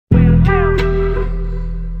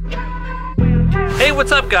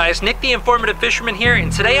what's up guys? Nick the Informative Fisherman here,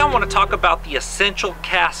 and today I want to talk about the essential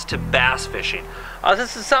cast to bass fishing.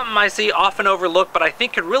 This is something I see often overlooked, but I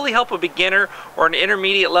think could really help a beginner or an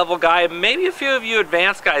intermediate level guy. Maybe a few of you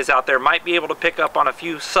advanced guys out there might be able to pick up on a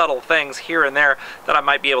few subtle things here and there that I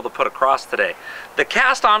might be able to put across today. The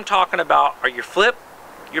cast I'm talking about are your flip,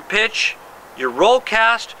 your pitch, your roll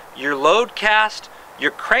cast, your load cast, your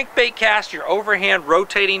crankbait cast, your overhand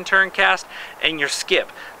rotating turn cast, and your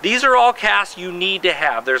skip. These are all casts you need to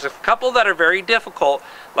have. There's a couple that are very difficult,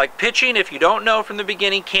 like pitching, if you don't know from the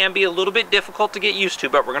beginning, can be a little bit difficult to get used to,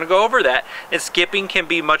 but we're going to go over that. And skipping can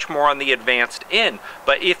be much more on the advanced end.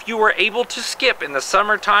 But if you were able to skip in the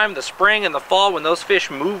summertime, the spring, and the fall, when those fish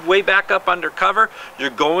move way back up under cover, you're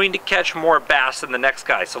going to catch more bass than the next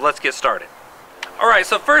guy. So let's get started. Alright,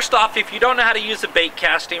 so first off, if you don't know how to use a bait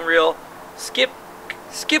casting reel, skip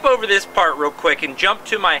over this part real quick and jump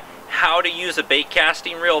to my how to use a bait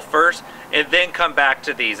casting reel first, and then come back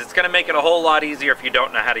to these. It's going to make it a whole lot easier if you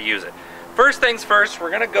don't know how to use it. First things first, we're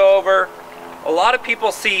going to go over, a lot of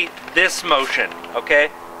people see this motion, okay?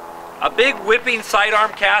 A big whipping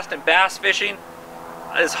sidearm cast in bass fishing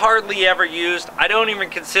is hardly ever used. I don't even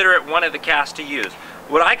consider it one of the casts to use.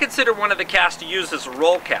 What I consider one of the casts to use is a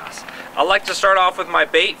roll cast. I like to start off with my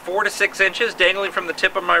bait 4 to 6 inches dangling from the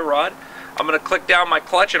tip of my rod. I'm going to click down my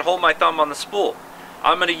clutch and hold my thumb on the spool.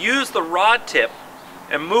 I'm going to use the rod tip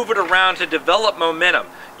and move it around to develop momentum.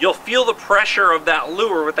 You'll feel the pressure of that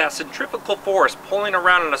lure with that centrifugal force pulling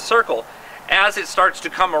around in a circle. As it starts to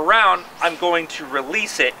come around, I'm going to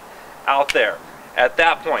release it out there. At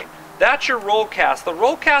that point, that's your roll cast. The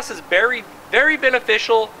roll cast is very, very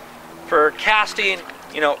beneficial for casting,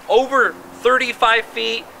 over 35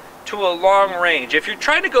 feet to a long range. If you're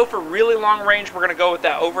trying to go for really long range, we're going to go with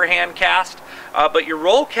that overhand cast. But your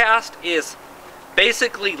roll cast is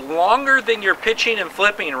basically longer than your pitching and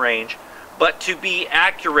flipping range, but to be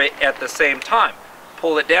accurate at the same time.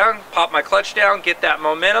 Pull it down, pop my clutch down, get that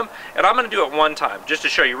momentum, and I'm going to do it one time just to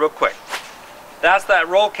show you real quick. That's that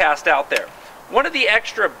roll cast out there. One of the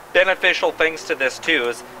extra beneficial things to this too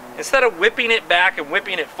is instead of whipping it back and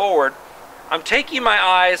whipping it forward, I'm taking my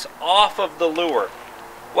eyes off of the lure.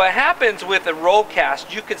 What happens with a roll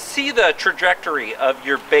cast, you can see the trajectory of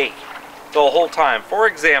your bait the whole time. For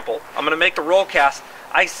example, I'm going to make the roll cast.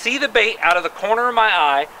 I see the bait out of the corner of my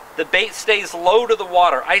eye. The bait stays low to the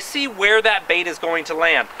water. I see where that bait is going to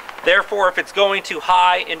land. Therefore, if it's going too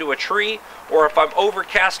high into a tree, or if I'm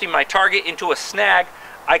overcasting my target into a snag,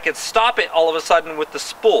 I can stop it all of a sudden with the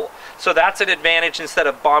spool. So that's an advantage instead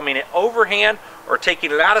of bombing it overhand or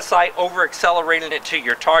taking it out of sight, over accelerating it to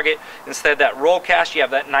your target. Instead of that roll cast, you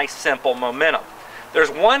have that nice simple momentum. There's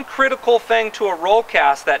one critical thing to a roll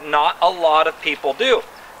cast that not a lot of people do.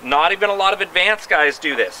 Not even a lot of advanced guys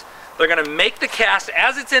do this. They're going to make the cast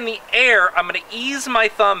as it's in the air. I'm going to ease my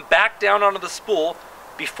thumb back down onto the spool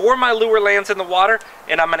before my lure lands in the water,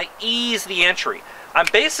 and I'm going to ease the entry. I'm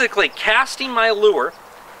basically casting my lure,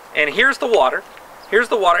 and here's the water. Here's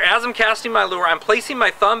the water. As I'm casting my lure, I'm placing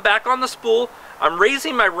my thumb back on the spool. I'm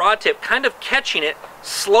raising my rod tip, kind of catching it,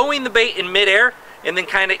 slowing the bait in midair, and then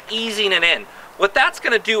kind of easing it in. What that's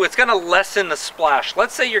going to do, it's going to lessen the splash.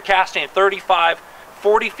 Let's say you're casting 35,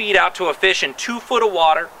 40 feet out to a fish in 2 foot of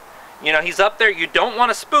water. He's up there. You don't want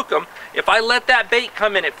to spook him. If I let that bait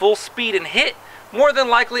come in at full speed and hit, more than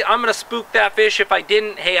likely I'm going to spook that fish. If I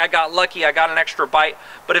didn't, hey, I got lucky, I got an extra bite.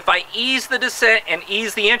 But if I ease the descent and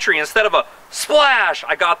ease the entry, instead of a splash,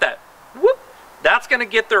 I got that whoop, that's going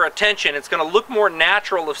to get their attention. It's going to look more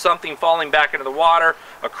natural of something falling back into the water,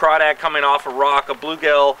 a crawdad coming off a rock, a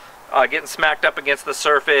bluegill getting smacked up against the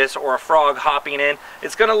surface, or a frog hopping in.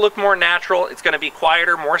 It's going to look more natural. It's going to be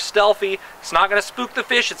quieter, more stealthy. It's not going to spook the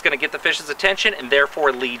fish. It's going to get the fish's attention and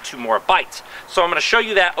therefore lead to more bites. So I'm going to show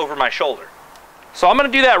you that over my shoulder. So I'm going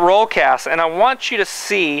to do that roll cast, and I want you to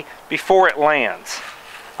see before it lands.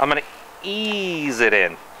 I'm going to ease it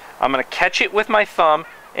in. I'm going to catch it with my thumb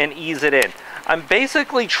and ease it in. I'm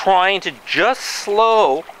basically trying to just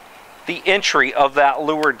slow the entry of that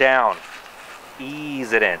lure down.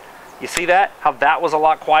 Ease it in. You see that? How that was a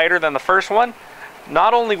lot quieter than the first one?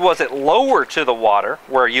 Not only was it lower to the water,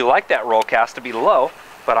 where you like that roll cast to be low,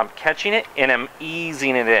 but I'm catching it and I'm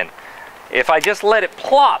easing it in. If I just let it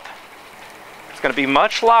plop, it's going to be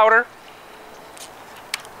much louder.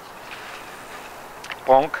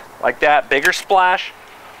 Bonk, like that, bigger splash,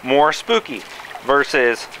 more spooky,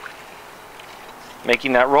 versus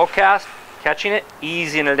making that roll cast, catching it,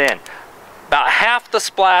 easing it in. About half the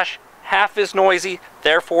splash, half is noisy,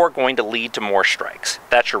 therefore going to lead to more strikes.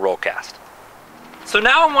 That's your roll cast. So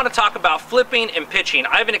now I want to talk about flipping and pitching.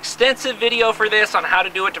 I have an extensive video for this on how to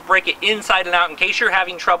do it to break it inside and out. In case you're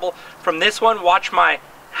having trouble from this one, watch my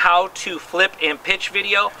how to flip and pitch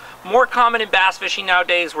video. More common in bass fishing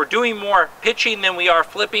nowadays. We're doing more pitching than we are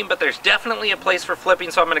flipping, but there's definitely a place for flipping,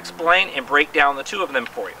 so I'm going to explain and break down the two of them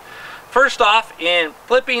for you. First off, in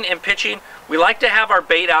flipping and pitching, we like to have our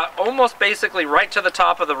bait out almost basically right to the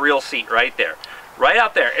top of the reel seat, right there. Right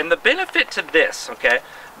out there. And the benefit to this, okay,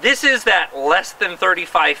 this is that less than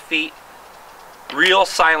 35 feet real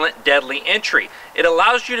silent deadly entry. It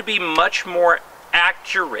allows you to be much more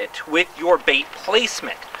accurate with your bait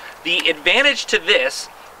placement. The advantage to this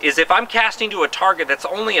is if I'm casting to a target that's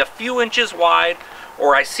only a few inches wide,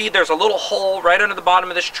 or I see there's a little hole right under the bottom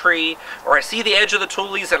of this tree, or I see the edge of the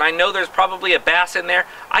tules and I know there's probably a bass in there,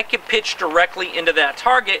 I can pitch directly into that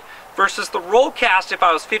target. Versus the roll cast, if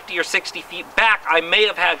I was 50 or 60 feet back, I may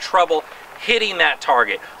have had trouble hitting that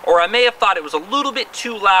target, or I may have thought it was a little bit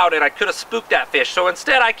too loud and I could have spooked that fish. So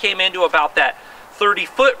instead I came into about that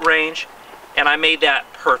 30-foot range and I made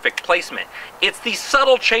that perfect placement. It's these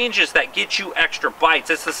subtle changes that get you extra bites.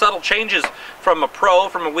 It's the subtle changes from a pro,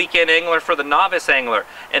 from a weekend angler, for the novice angler.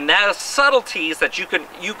 And those subtleties that you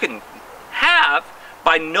can have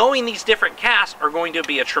by knowing these different casts are going to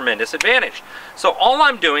be a tremendous advantage. So all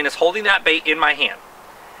I'm doing is holding that bait in my hand.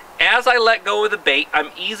 As I let go of the bait,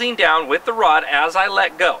 I'm easing down with the rod as I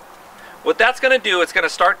let go. What that's going to do, it's going to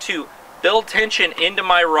start to build tension into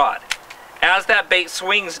my rod. As that bait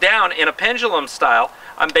swings down in a pendulum style,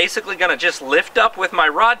 I'm basically going to just lift up with my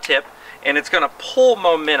rod tip and it's going to pull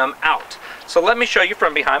momentum out. So let me show you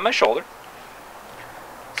from behind my shoulder.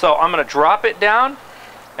 So I'm going to drop it down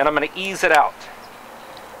and I'm going to ease it out.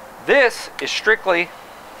 This is strictly,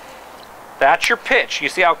 that's your pitch. You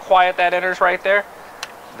see how quiet that enters right there?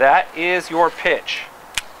 That is your pitch.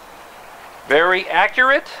 Very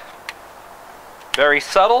accurate, very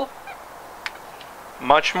subtle,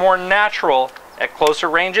 much more natural at closer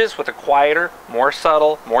ranges with a quieter, more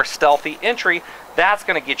subtle, more stealthy entry. That's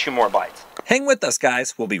going to get you more bites. Hang with us,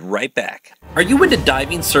 guys. We'll be right back. Are you into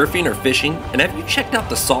diving, surfing, or fishing? And have you checked out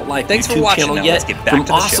the Salt Life YouTube channel yet? Let's get back From to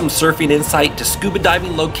the awesome surfing insight to scuba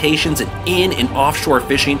diving locations and in and offshore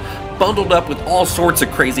fishing, bundled up with all sorts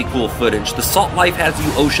of crazy cool footage, the Salt Life has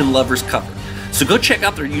you ocean lovers covered. So go check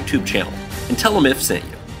out their YouTube channel and tell them if sent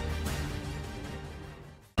you.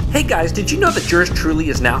 Hey guys, did you know that yours truly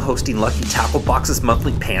is now hosting Lucky Tackle Box's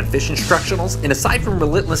monthly panfish instructionals? And aside from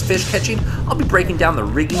relentless fish catching, I'll be breaking down the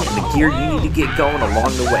rigging and the gear you need to get going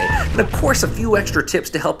along the way. And of course, a few extra tips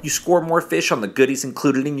to help you score more fish on the goodies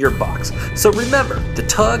included in your box. So remember, the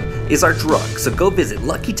tug is our drug. So go visit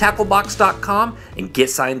LuckyTackleBox.com and get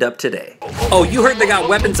signed up today. Oh, you heard they got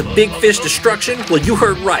weapons of big fish destruction? Well, you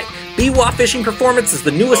heard right. BWA Fishing Performance is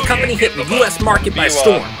the newest company hitting the U.S. market by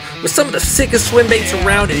storm. With some of the sickest swim baits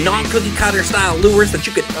around and non-cookie cutter style lures that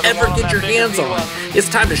you could ever get your hands on. It's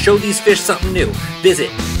time to show these fish something new.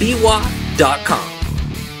 Visit bwa.com.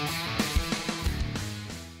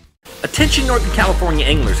 Attention Northern California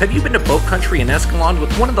anglers, have you been to Boat Country in Escalon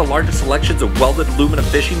with one of the largest selections of welded aluminum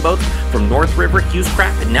fishing boats from North River,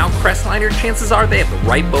 Hughescraft, and now Crestliner? Chances are they have the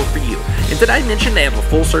right boat for you. And did I mention they have a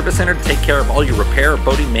full service center to take care of all your repair or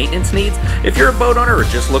boating maintenance needs? If you're a boat owner or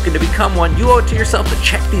just looking to become one, you owe it to yourself to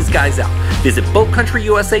check these guys out. Visit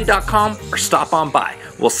BoatCountryUSA.com or stop on by.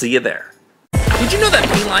 We'll see you there. Did you know that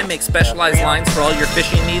P-Line makes specialized lines for all your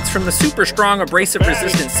fishing needs, from the super strong abrasive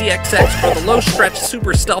resistant CXX or the low stretch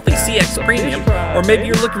super stealthy CX Premium? Or maybe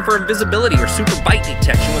you're looking for invisibility or super bite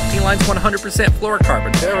detection with P-Line's 100%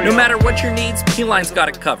 fluorocarbon. No matter what your needs, P-Line's got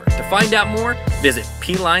it covered. To find out more, visit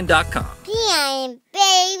P-Line.com. P-Line,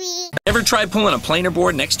 baby. Ever tried pulling a planer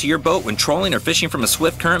board next to your boat when trolling or fishing from a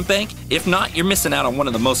swift current bank? If not, you're missing out on one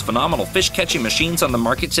of the most phenomenal fish catching machines on the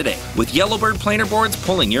market today. With Yellowbird planer boards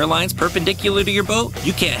pulling your lines perpendicular to your boat,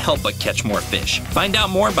 you can't help but catch more fish. Find out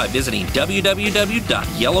more by visiting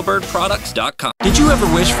www.yellowbirdproducts.com. Did you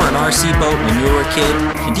ever wish for an RC boat when you were a kid?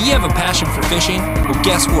 And do you have a passion for fishing? Well,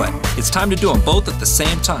 guess what? It's time to do them both at the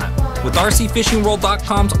same time. With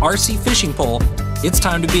RCFishingWorld.com's RC Fishing Pole, it's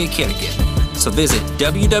time to be a kid again. So visit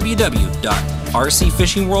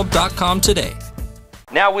www.rcfishingworld.com today.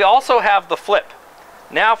 Now we also have the flip.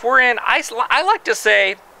 Now if we're in, I like to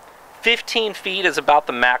say 15 feet is about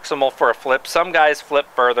the maximal for a flip. Some guys flip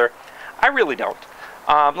further. I really don't.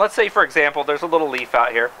 Let's say, for example, there's a little leaf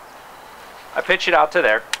out here. I pitch it out to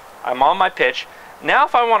there. I'm on my pitch. Now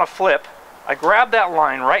if I want to flip, I grab that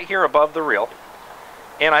line right here above the reel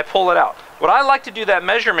and I pull it out. What I like to do that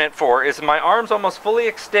measurement for is my arm's almost fully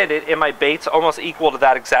extended and my bait's almost equal to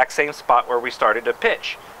that exact same spot where we started to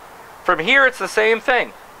pitch. From here, it's the same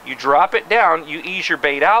thing. You drop it down, you ease your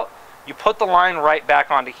bait out, you put the line right back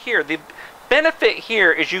onto here. The benefit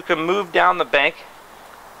here is you can move down the bank,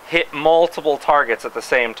 hit multiple targets at the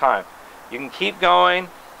same time. You can keep going.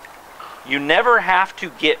 You never have to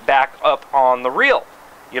get back up on the reel.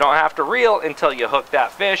 You don't have to reel until you hook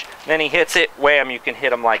that fish. Then he hits it, wham, you can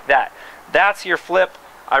hit him like that. That's your flip.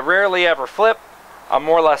 I rarely ever flip. I'm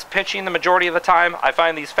more or less pitching the majority of the time. I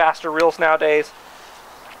find these faster reels nowadays,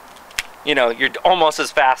 you know, you're almost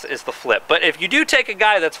as fast as the flip. But if you do take a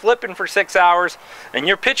guy that's flipping for 6 hours and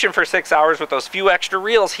you're pitching for 6 hours with those few extra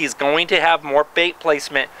reels, he's going to have more bait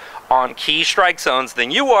placement on key strike zones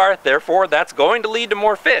than you are. Therefore, that's going to lead to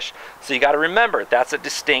more fish. So you got to remember, that's a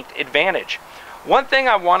distinct advantage. One thing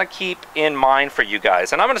I want to keep in mind for you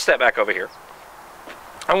guys, and I'm going to step back over here.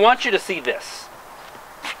 I want you to see this.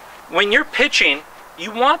 When you're pitching,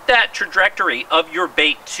 you want that trajectory of your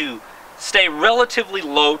bait to stay relatively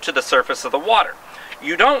low to the surface of the water.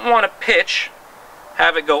 You don't want to pitch,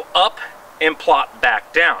 have it go up and plop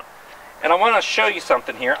back down. And I want to show you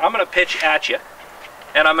something here. I'm going to pitch at you,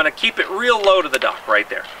 and I'm going to keep it real low to the dock right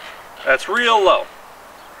there. That's real low.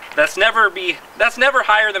 That's never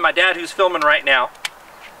higher than my dad who's filming right now.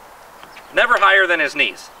 Never higher than his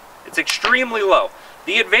knees. It's extremely low.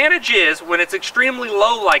 The advantage is when it's extremely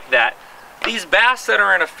low like that, these bass that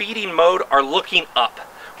are in a feeding mode are looking up.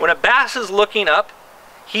 When a bass is looking up,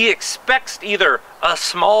 he expects either a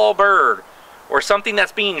small bird or something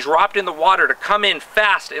that's being dropped in the water to come in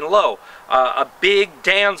fast and low. A big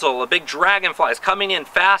damsel, a big dragonfly is coming in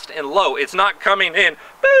fast and low. It's not coming in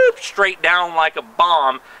boop, straight down like a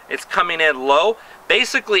bomb. It's coming in low.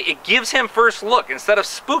 Basically, it gives him first look instead of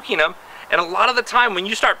spooking him. And a lot of the time when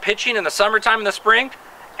you start pitching in the summertime and the spring,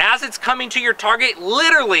 as it's coming to your target,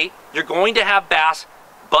 literally, you're going to have bass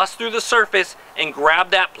bust through the surface and grab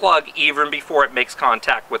that plug even before it makes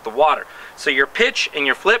contact with the water. So your pitch and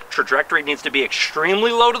your flip trajectory needs to be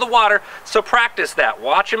extremely low to the water, so practice that.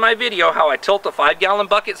 Watch in my video how I tilt a 5-gallon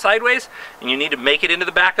bucket sideways, and you need to make it into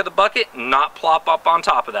the back of the bucket, not plop up on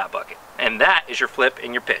top of that bucket. And that is your flip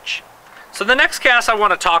and your pitch. So the next cast I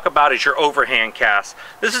want to talk about is your overhand cast.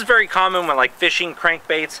 This is very common when like fishing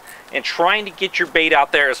crankbaits and trying to get your bait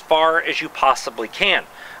out there as far as you possibly can.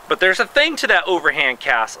 But there's a thing to that overhand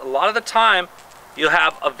cast. A lot of the time, you'll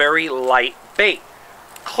have a very light bait.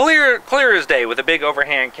 Clear as day with a big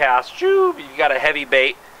overhand cast. You got a heavy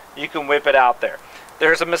bait, you can whip it out there.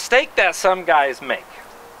 There's a mistake that some guys make.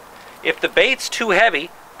 If the bait's too heavy,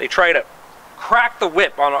 they try to crack the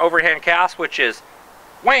whip on an overhand cast, which is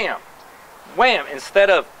wham, wham, instead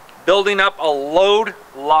of building up a load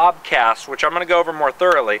lob cast, which I'm going to go over more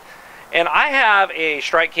thoroughly. And I have a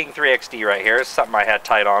Strike King 3XD right here. It's something I had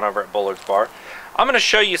tied on over at Bullard's Bar. I'm going to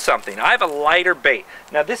show you something. I have a lighter bait.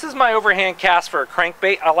 Now this is my overhand cast for a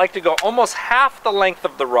crankbait. I like to go almost half the length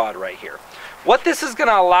of the rod right here. What this is going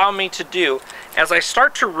to allow me to do, as I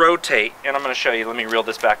start to rotate, and I'm going to show you, let me reel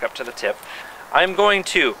this back up to the tip. I'm going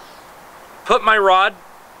to put my rod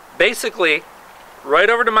basically right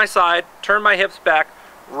over to my side, turn my hips back,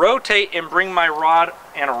 rotate and bring my rod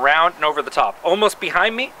and around and over the top. Almost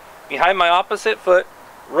behind me, behind my opposite foot,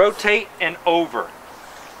 rotate and over.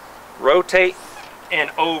 Rotate and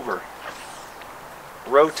over.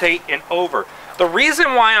 Rotate and over. The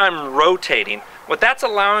reason why I'm rotating, what that's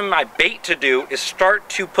allowing my bait to do is start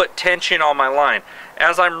to put tension on my line.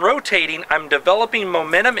 As I'm rotating, I'm developing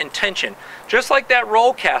momentum and tension. Just like that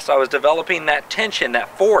roll cast, I was developing that tension,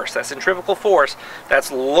 that force, that centrifugal force that's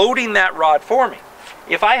loading that rod for me.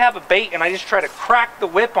 If I have a bait and I just try to crack the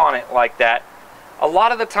whip on it like that, a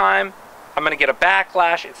lot of the time I'm going to get a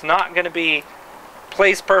backlash. It's not going to be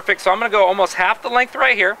placed perfect. So I'm going to go almost half the length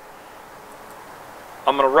right here.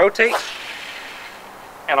 I'm going to rotate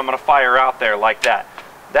and I'm going to fire out there like that.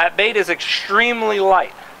 That bait is extremely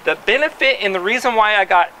light. The benefit and the reason why I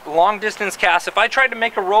got long distance casts, if I tried to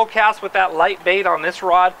make a roll cast with that light bait on this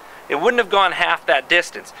rod, it wouldn't have gone half that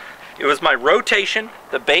distance. It was my rotation,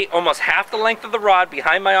 the bait almost half the length of the rod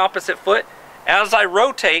behind my opposite foot. As I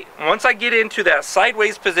rotate, once I get into that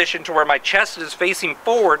sideways position to where my chest is facing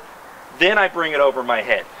forward, then I bring it over my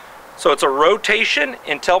head. So it's a rotation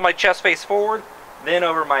until my chest face forward, then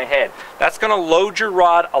over my head. That's going to load your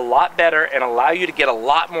rod a lot better and allow you to get a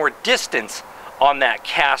lot more distance on that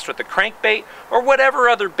cast with the crankbait or whatever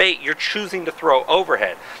other bait you're choosing to throw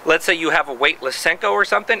overhead. Let's say you have a weightless Senko or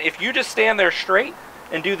something. If you just stand there straight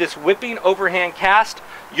and do this whipping overhand cast,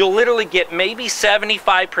 you'll literally get maybe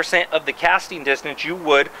 75% of the casting distance you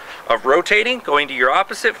would of rotating, going to your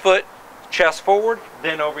opposite foot, chest forward,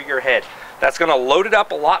 then over your head. That's going to load it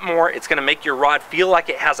up a lot more. It's going to make your rod feel like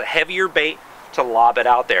it has a heavier bait, to lob it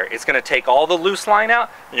out there. It's going to take all the loose line out,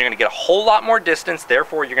 and you're going to get a whole lot more distance.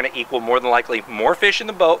 Therefore, you're going to equal more than likely more fish in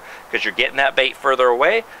the boat because you're getting that bait further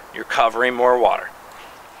away. You're covering more water.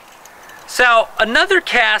 So another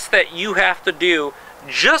cast that you have to do,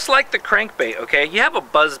 just like the crankbait, okay, you have a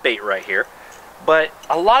buzz bait right here, but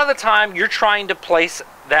a lot of the time you're trying to place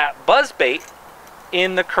that buzz bait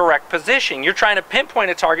in the correct position. You're trying to pinpoint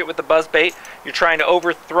a target with the buzz bait. You're trying to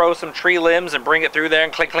overthrow some tree limbs and bring it through there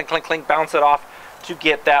and clink, clink, clink, clink, bounce it off to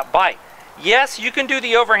get that bite. Yes, you can do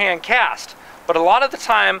the overhand cast, but a lot of the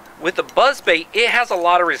time with the buzz bait, it has a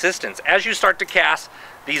lot of resistance. As you start to cast,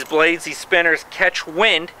 these blades, these spinners catch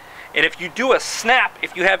wind, and if you do a snap,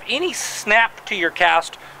 if you have any snap to your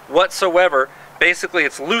cast whatsoever, basically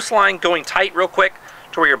it's loose line going tight real quick,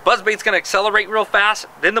 to where your buzzbait's going to accelerate real fast,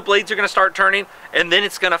 then the blades are going to start turning, and then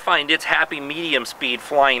it's going to find its happy medium speed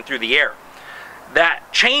flying through the air. That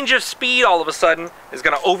change of speed all of a sudden is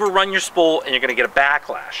going to overrun your spool, and you're going to get a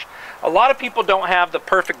backlash. A lot of people don't have the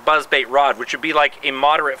perfect buzzbait rod, which would be like a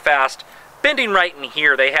moderate fast. Bending right in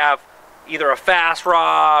here, they have either a fast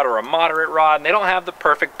rod or a moderate rod, and they don't have the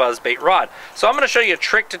perfect buzzbait rod. So I'm going to show you a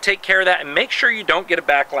trick to take care of that and make sure you don't get a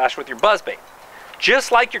backlash with your buzzbait.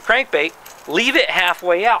 Just like your crankbait, leave it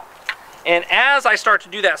halfway out. And as I start to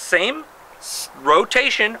do that same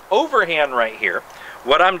rotation overhand right here,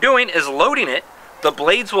 what I'm doing is loading it. The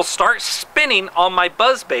blades will start spinning on my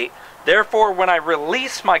buzzbait. Therefore, when I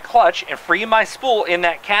release my clutch and free my spool in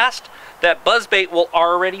that cast, that buzzbait will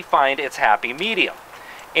already find its happy medium.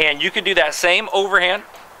 And you can do that same overhand,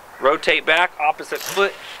 rotate back, opposite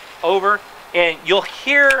foot over, and you'll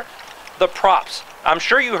hear the props. I'm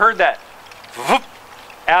sure you heard that vroom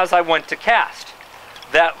as I went to cast.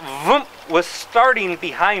 That vroom was starting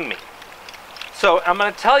behind me. So I'm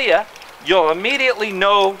going to tell you, you'll immediately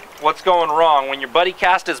know what's going wrong when your buddy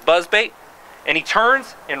casts his buzzbait and he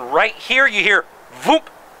turns, and right here you hear vroom.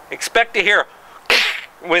 Expect to hear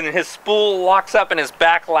when his spool locks up and his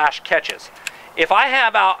backlash catches. If I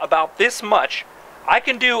have out about this much, I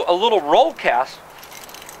can do a little roll cast,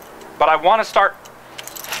 but I want to start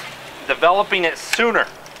developing it sooner.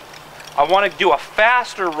 I want to do a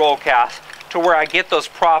faster roll cast to where I get those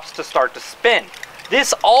props to start to spin.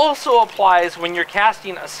 This also applies when you're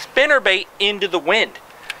casting a spinnerbait into the wind.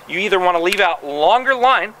 You either want to leave out longer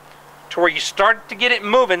line to where you start to get it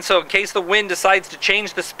moving, so in case the wind decides to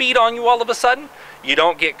change the speed on you all of a sudden, you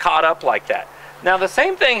don't get caught up like that. Now the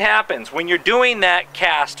same thing happens when you're doing that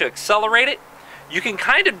cast to accelerate it. You can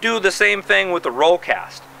kind of do the same thing with the roll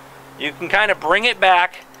cast. You can kind of bring it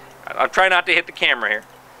back. I'll try not to hit the camera here.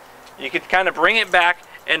 You can kind of bring it back,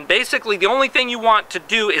 and basically the only thing you want to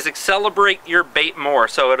do is accelerate your bait more.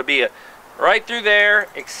 So it'll be right through there,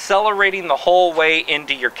 accelerating the whole way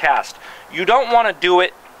into your cast. You don't want to do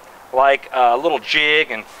it like a little jig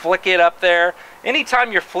and flick it up there.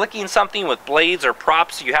 Anytime you're flicking something with blades or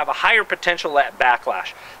props, you have a higher potential at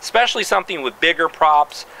backlash, especially something with bigger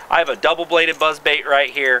props. I have a double-bladed buzzbait right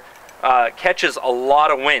here. Catches a lot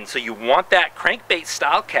of wind, so you want that crankbait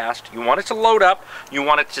style cast. You want it to load up. You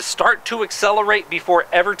want it to start to accelerate before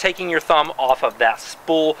ever taking your thumb off of that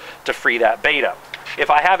spool to free that bait up. If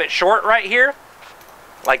I have it short right here,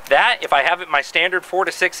 like that, if I have it my standard 4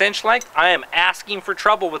 to 6 inch length, I am asking for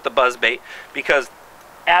trouble with the buzzbait, because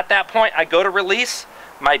at that point I go to release,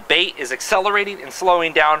 my bait is accelerating and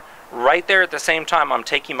slowing down right there at the same time I'm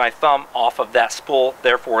taking my thumb off of that spool,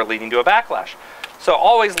 therefore leading to a backlash. So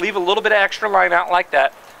always leave a little bit of extra line out like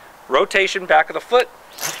that. Rotation back of the foot,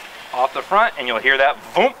 off the front, and you'll hear that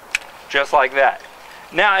boom, just like that.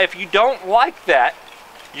 Now if you don't like that,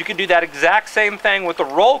 you can do that exact same thing with the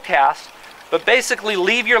roll cast, but basically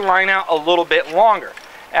leave your line out a little bit longer.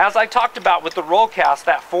 As I talked about with the roll cast,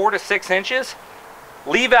 that 4 to 6 inches,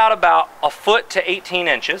 leave out about a foot to 18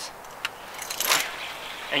 inches,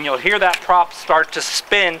 and you'll hear that prop start to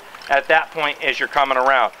spin at that point as you're coming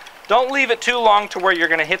around. Don't leave it too long to where you're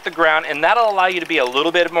going to hit the ground, and that'll allow you to be a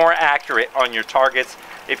little bit more accurate on your targets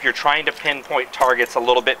if you're trying to pinpoint targets a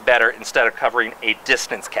little bit better instead of covering a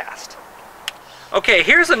distance cast. Okay,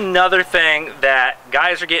 here's another thing that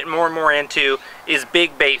guys are getting more and more into is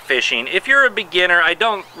big bait fishing. If you're a beginner, I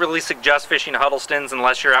don't really suggest fishing Huddlestons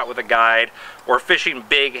unless you're out with a guide or fishing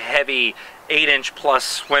big, heavy 8-inch plus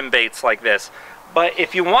swim baits like this. But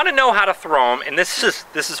if you want to know how to throw them, and this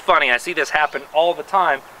is funny, I see this happen all the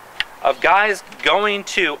time, of guys going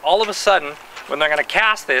to, all of a sudden, when they're going to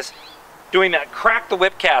cast this, doing that crack the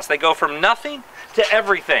whip cast. They go from nothing to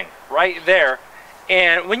everything right there.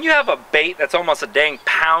 And when you have a bait that's almost a dang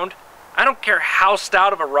pound, I don't care how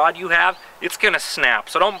stout of a rod you have, it's going to snap.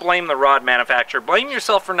 So don't blame the rod manufacturer. Blame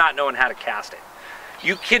yourself for not knowing how to cast it.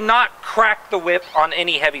 You cannot crack the whip on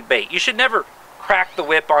any heavy bait. You should never crack the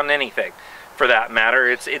whip on anything for that matter.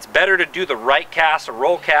 It's better to do the right cast, a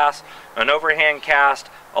roll cast, an overhand cast,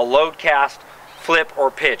 a load cast, flip,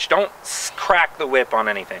 or pitch. Don't crack the whip on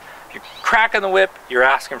anything. If you're cracking the whip, you're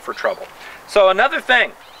asking for trouble. So another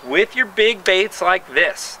thing, with your big baits like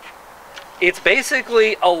this, it's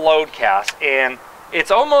basically a load cast, and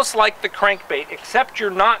it's almost like the crankbait, except you're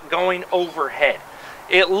not going overhead.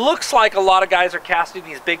 It looks like a lot of guys are casting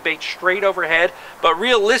these big baits straight overhead, but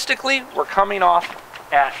realistically, we're coming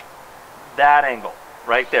off at that angle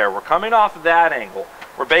right there. We're coming off that angle.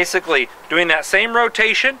 We're basically doing that same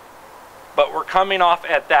rotation, but we're coming off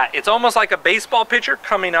at that. It's almost like a baseball pitcher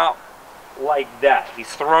coming out like that.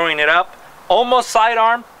 He's throwing it up, almost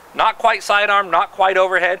sidearm, not quite sidearm, not quite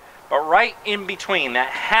overhead, but right in between, that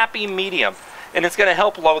happy medium. And it's gonna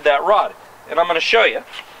help load that rod. And I'm gonna show you.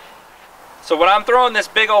 So when I'm throwing this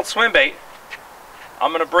big old swim bait,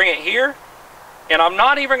 I'm gonna bring it here, and I'm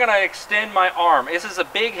not even gonna extend my arm. This is a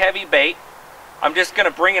big, heavy bait. I'm just gonna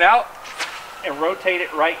bring it out and rotate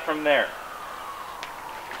it right from there.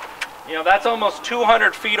 You know, that's almost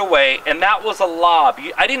 200 feet away, and that was a lob.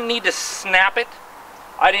 I didn't need to snap it.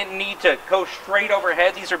 I didn't need to go straight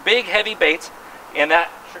overhead. These are big, heavy baits, and that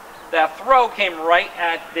throw came right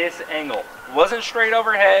at this angle. It wasn't straight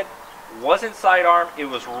overhead, wasn't sidearm, it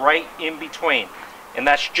was right in between. And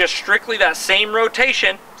that's just strictly that same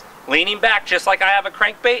rotation, leaning back just like I have a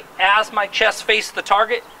crankbait. As my chest faced the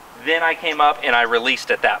target, then I came up and I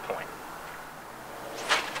released at that point.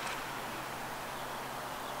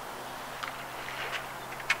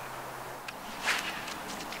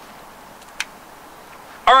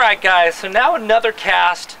 Alright guys, so now another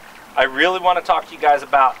cast I really want to talk to you guys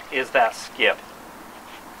about is that skip.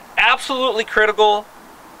 Absolutely critical.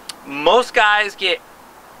 Most guys get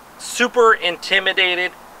super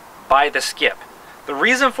intimidated by the skip. The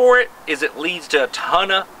reason for it is it leads to a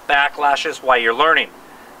ton of backlashes while you're learning.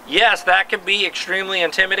 Yes, that can be extremely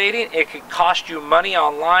intimidating. It could cost you money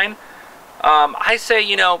online. I say,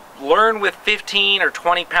 you know, learn with 15 or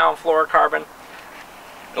 20 pound fluorocarbon.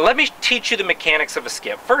 Let me teach you the mechanics of a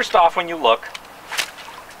skip. First off, when you look,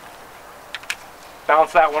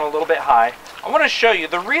 bounce that one a little bit high. I want to show you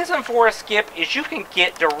the reason for a skip is you can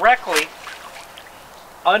get directly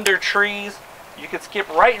under trees. You can skip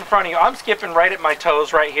right in front of you. I'm skipping right at my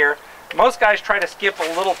toes right here. Most guys try to skip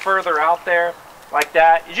a little further out there like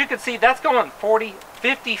that. As you can see, that's going 40,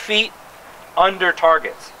 50 feet under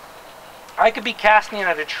targets. I could be casting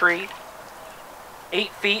at a tree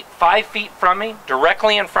 8 feet, 5 feet from me,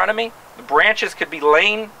 directly in front of me. The branches could be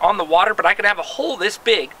laying on the water, but I could have a hole this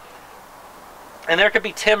big, and there could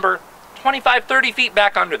be timber 25, 30 feet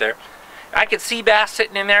back under there. I could see bass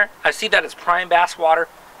sitting in there. I see that it's prime bass water.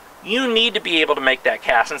 You need to be able to make that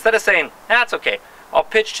cast. Instead of saying, that's okay, I'll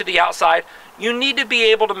pitch to the outside, you need to be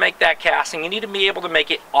able to make that cast, and you need to be able to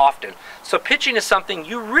make it often. So pitching is something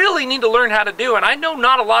you really need to learn how to do, and I know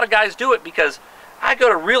not a lot of guys do it because I go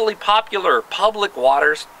to really popular public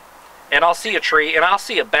waters and I'll see a tree and I'll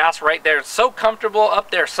see a bass right there, so comfortable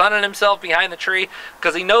up there sunning himself behind the tree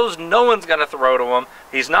because he knows no one's going to throw to him.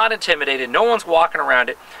 He's not intimidated, no one's walking around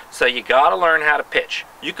it. So you got to learn how to pitch.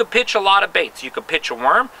 You could pitch a lot of baits. You could pitch a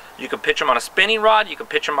worm, you could pitch them on a spinning rod, you could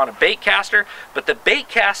pitch them on a bait caster, but the bait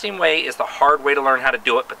casting way is the hard way to learn how to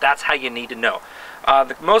do it, but that's how you need to know.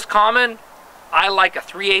 The most common, I like a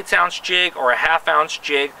 3/8 ounce jig or a 1/2 ounce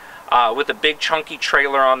jig with a big chunky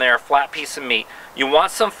trailer on there, a flat piece of meat. You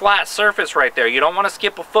want some flat surface right there. You don't want to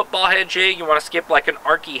skip a football head jig, you want to skip like an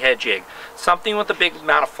arky head jig. Something with a big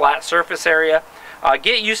amount of flat surface area.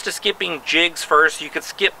 Get used to skipping jigs first. You could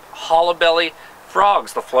skip hollow belly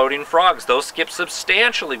frogs, the floating frogs. Those skip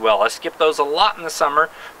substantially well. I skip those a lot in the summer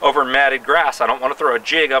over matted grass. I don't want to throw a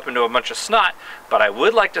jig up into a bunch of snot, but I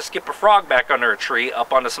would like to skip a frog back under a tree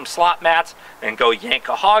up onto some slot mats and go yank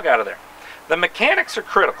a hog out of there. The mechanics are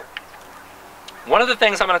critical. One of the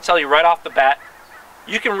things I'm going to tell you right off the bat,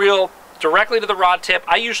 you can reel directly to the rod tip.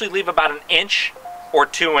 I usually leave about 1 inch or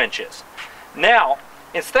 2 inches. Now,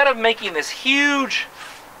 instead of making this huge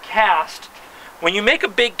cast, when you make a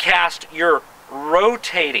big cast, you're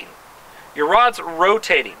rotating. Your rod's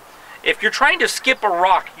rotating. If you're trying to skip a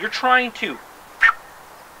rock, you're trying to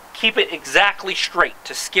keep it exactly straight,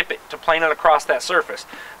 to skip it, to plane it across that surface.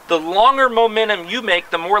 The longer momentum you make,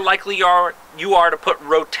 the more likely you are to put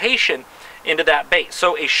rotation into that bait.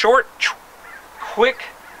 So a short, quick,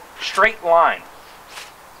 straight line.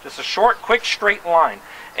 Just a short, quick, straight line.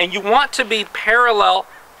 And you want to be parallel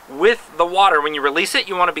with the water. When you release it,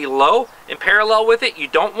 you want to be low and parallel with it. You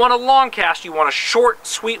don't want a long cast. You want a short,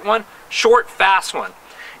 sweet one, short, fast one.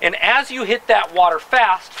 And as you hit that water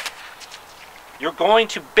fast, you're going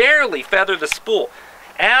to barely feather the spool.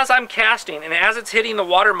 as I'm casting and as it's hitting the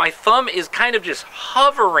water, my thumb is kind of just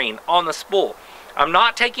hovering on the spool. I'm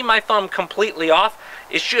not taking my thumb completely off.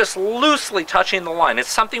 It's just loosely touching the line. It's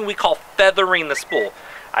something we call feathering the spool.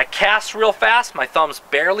 I cast real fast, my thumb's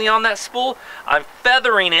barely on that spool. I'm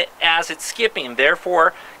feathering it as it's skipping,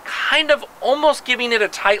 therefore kind of almost giving it a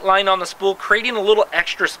tight line on the spool, creating a little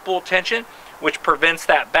extra spool tension, which prevents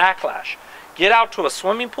that backlash. Get out to a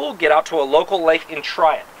swimming pool, get out to a local lake and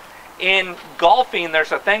try it. In golfing,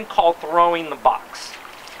 there's a thing called throwing the box.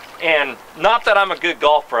 And not that I'm a good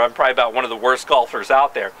golfer, I'm probably about one of the worst golfers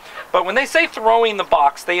out there. But when they say throwing the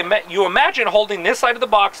box, you imagine holding this side of the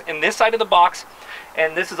box and this side of the box,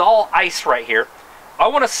 and this is all ice right here. I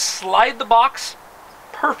want to slide the box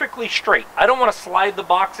perfectly straight. I don't want to slide the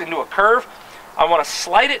box into a curve. I want to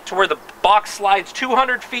slide it to where the box slides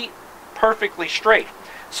 200 feet perfectly straight.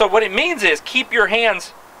 So what it means is keep your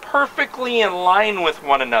hands perfectly in line with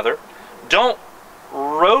one another. Don't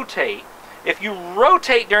rotate. If you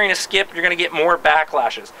rotate during a skip, you're going to get more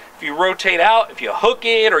backlashes. If you rotate out, if you hook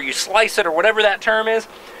it or you slice it or whatever that term is,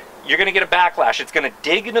 you're going to get a backlash. It's going to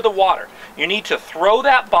dig into the water. You need to throw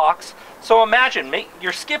that box. So imagine,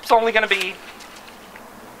 your skip's only going to be,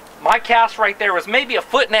 my cast right there was maybe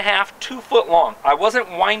 1.5 feet, 2 foot long. I wasn't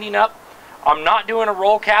winding up. I'm not doing a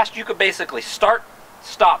roll cast. You could basically start,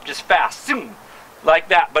 stop, just fast, zoom, like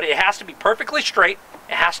that. But it has to be perfectly straight.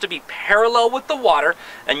 It has to be parallel with the water,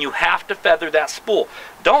 and you have to feather that spool.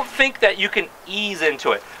 Don't think that you can ease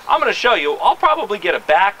into it. I'm going to show you. I'll probably get a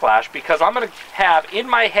backlash because I'm going to have in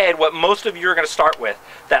my head what most of you are going to start with,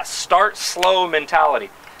 that start slow mentality.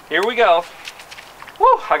 Here we go. Woo,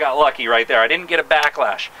 I got lucky right there. I didn't get a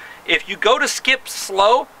backlash. If you go to skip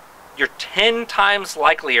slow, you're 10 times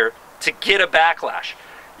likelier to get a backlash.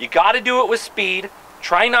 You got to do it with speed.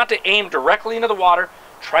 Try not to aim directly into the water.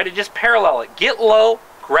 Try to just parallel it. Get low.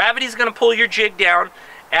 Gravity's going to pull your jig down.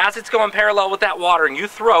 As it's going parallel with that water and you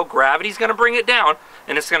throw, gravity's going to bring it down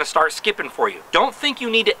and it's going to start skipping for you. Don't think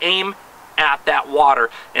you need to aim at that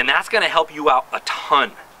water, and that's going to help you out a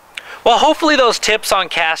ton. Well, hopefully those tips on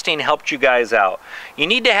casting helped you guys out. You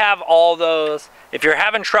need to have all those. If you're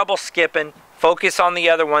having trouble skipping, focus on the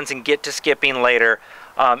other ones and get to skipping later.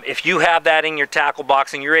 If you have that in your tackle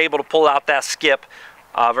box and you're able to pull out that skip,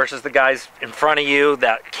 versus the guys in front of you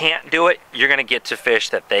that can't do it, you're going to get to fish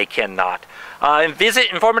that they cannot. And visit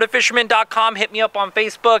informativefisherman.com. Hit me up on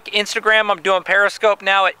Facebook, Instagram. I'm doing Periscope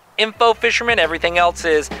now at Info Fisherman. Everything else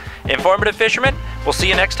is Informative Fisherman. We'll see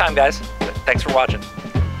you next time, guys. Thanks for watching.